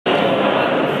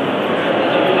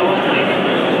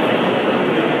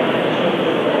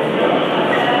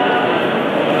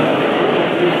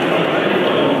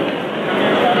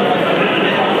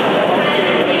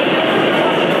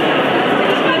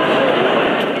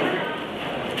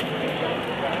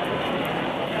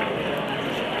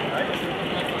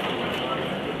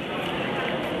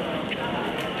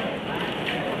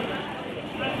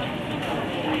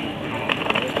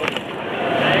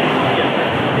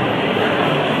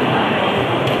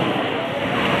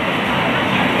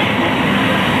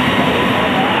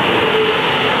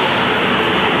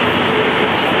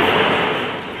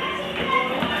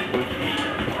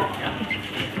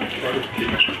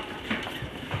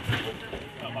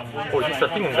Oh, ist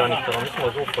das Ding gar nicht da, müssen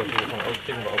wir so versuchen, das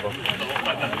kriegen wir aber.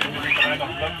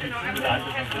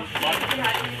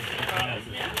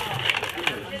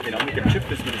 Genau, mit dem Chip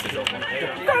müssen wir das jetzt auch machen.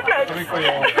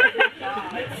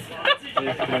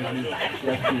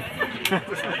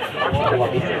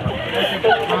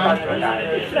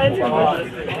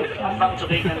 Anfangen zu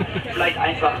regnen, vielleicht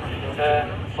einfach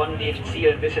von dem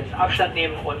Ziel ein bisschen Abstand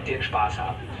nehmen und den Spaß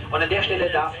haben. Und an der Stelle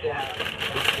darf der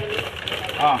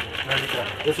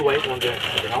Just wait on the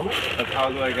helmet. But how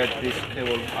do I get this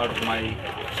cable out of my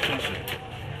skin?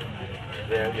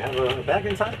 There, you have a bag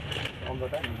inside? On the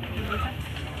bag.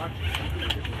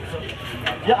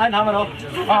 Ja, einen haben wir noch.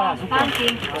 Ah, super.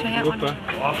 Super.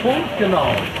 Punkt,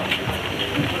 genau.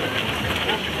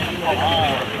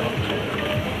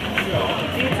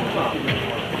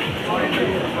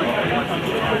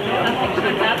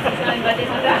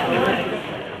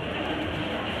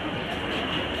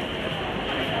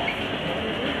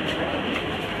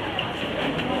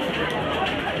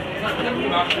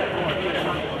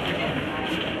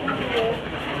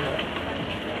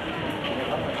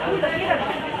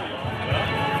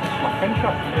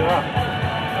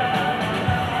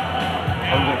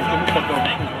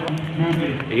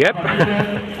 Yep.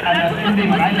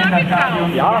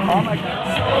 Ja, fahren wir.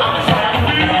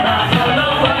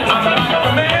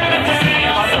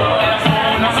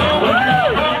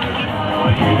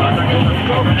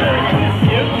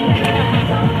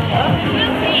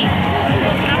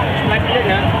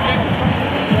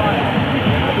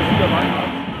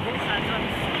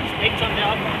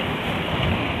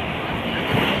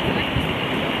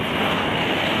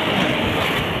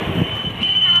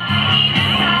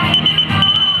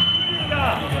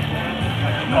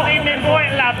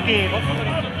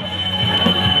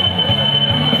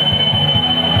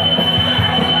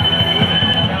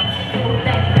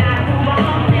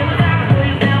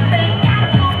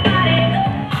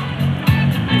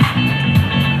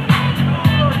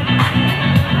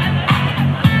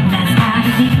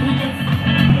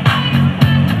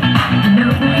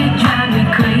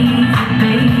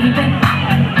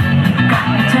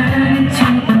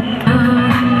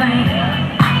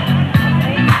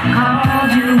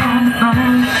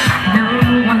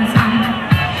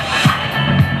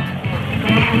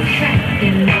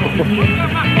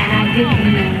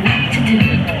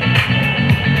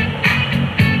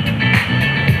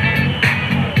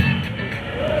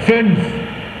 5,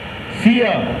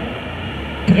 4,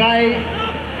 3,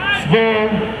 2,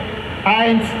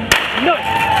 1, 0.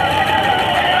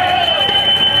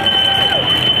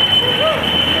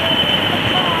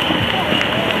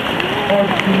 Und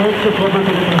die nächste Gruppe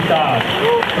bitte zum Start.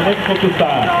 Die nächste Gruppe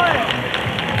Start.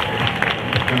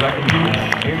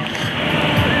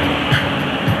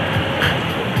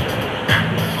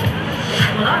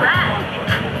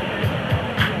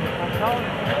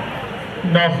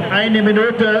 Noch eine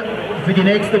Minute für die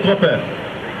nächste Gruppe.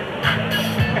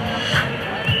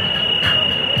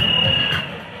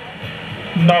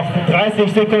 Noch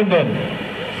 30 Sekunden.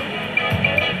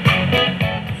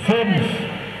 5,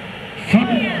 4,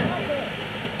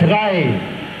 3,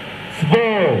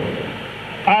 2,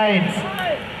 1.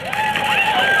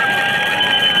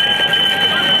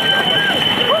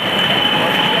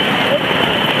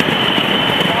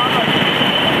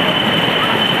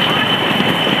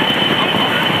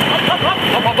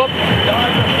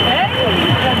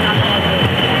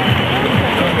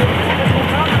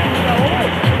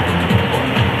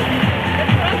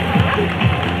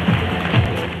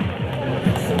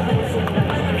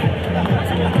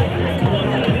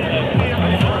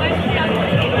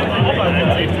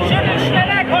 Schön,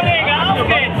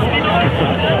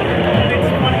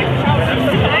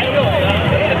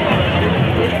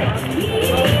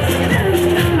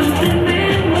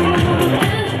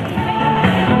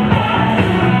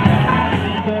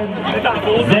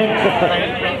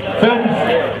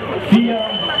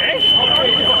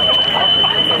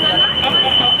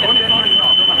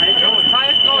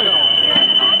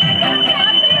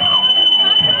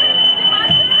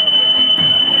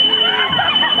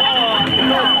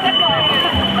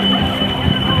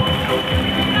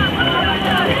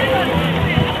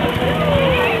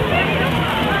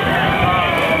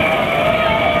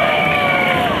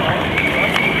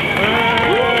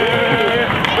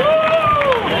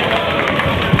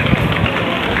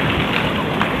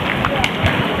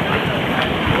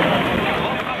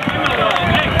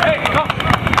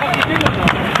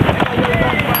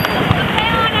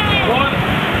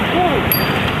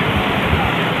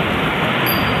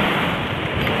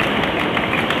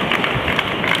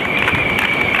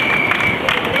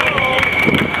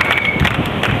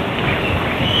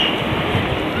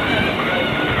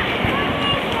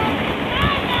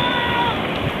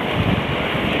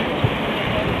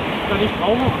 nicht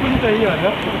Traumhochkunde hier,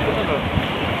 ne?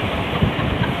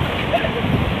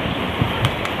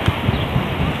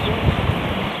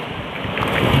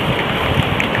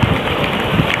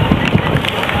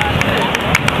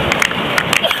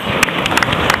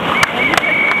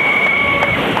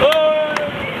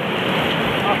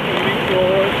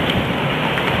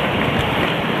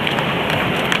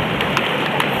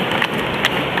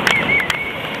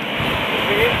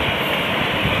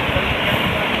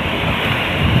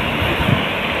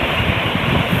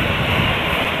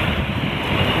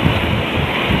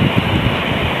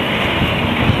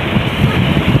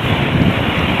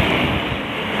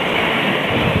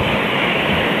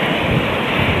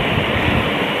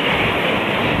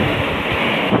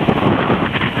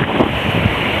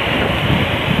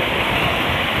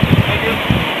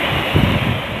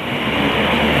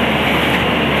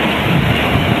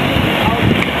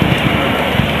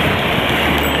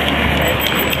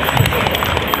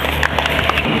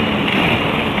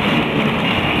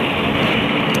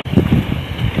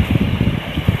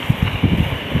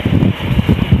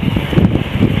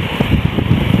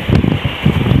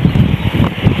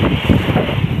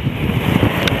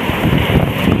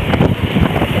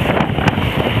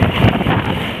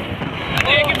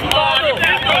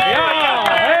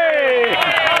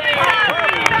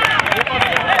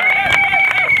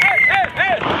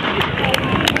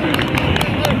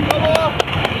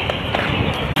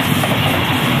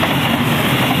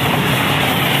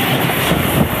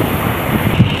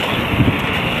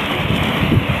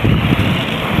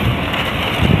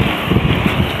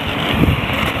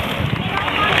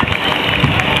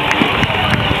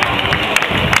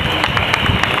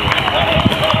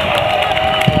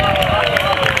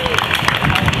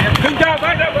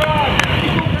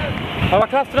 Aber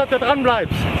klasse, dass du dran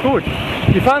bleibst. Gut.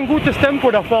 Die fahren gutes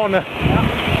Tempo da vorne. Ja.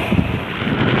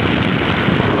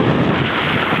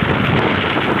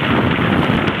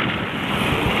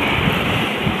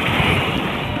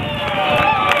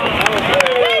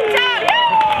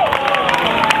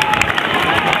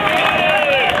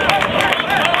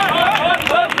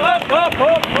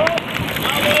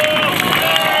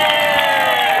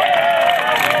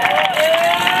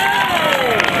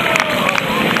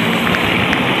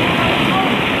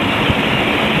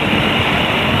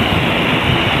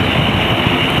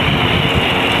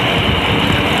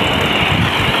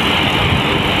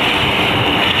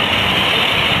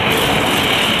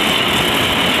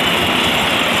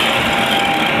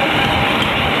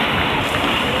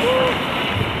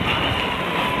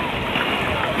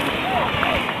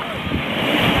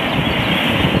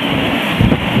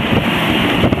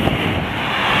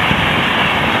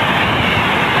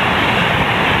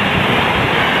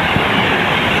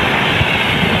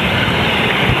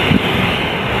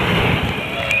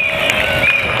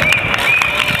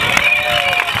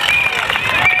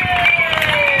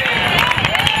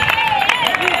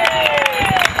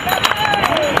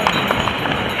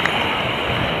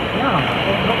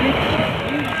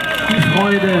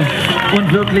 Und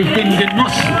wirklich den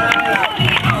Genuss.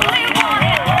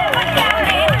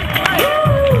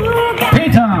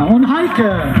 Peter und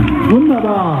Heike,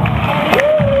 wunderbar.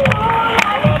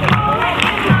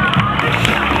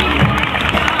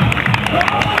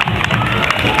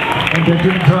 Und der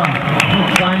Günther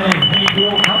mit seiner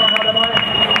Videokamera dabei,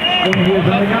 um hier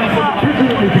seine ganzen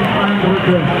persönlichen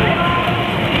Eindrücke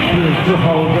für zu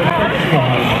Hause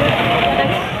festzuhalten.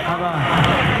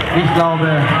 Ich glaube,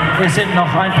 es sind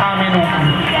noch ein paar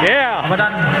Minuten. Yeah. Aber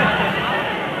dann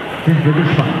sind wir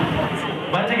gespannt.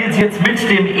 Weiter geht's jetzt mit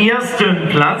dem ersten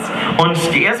Platz und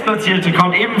die Erstplatzierte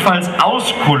kommt ebenfalls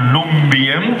aus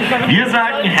Kolumbien. Wir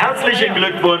sagen herzlichen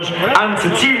Glückwunsch an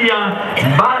Cecilia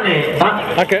Banea.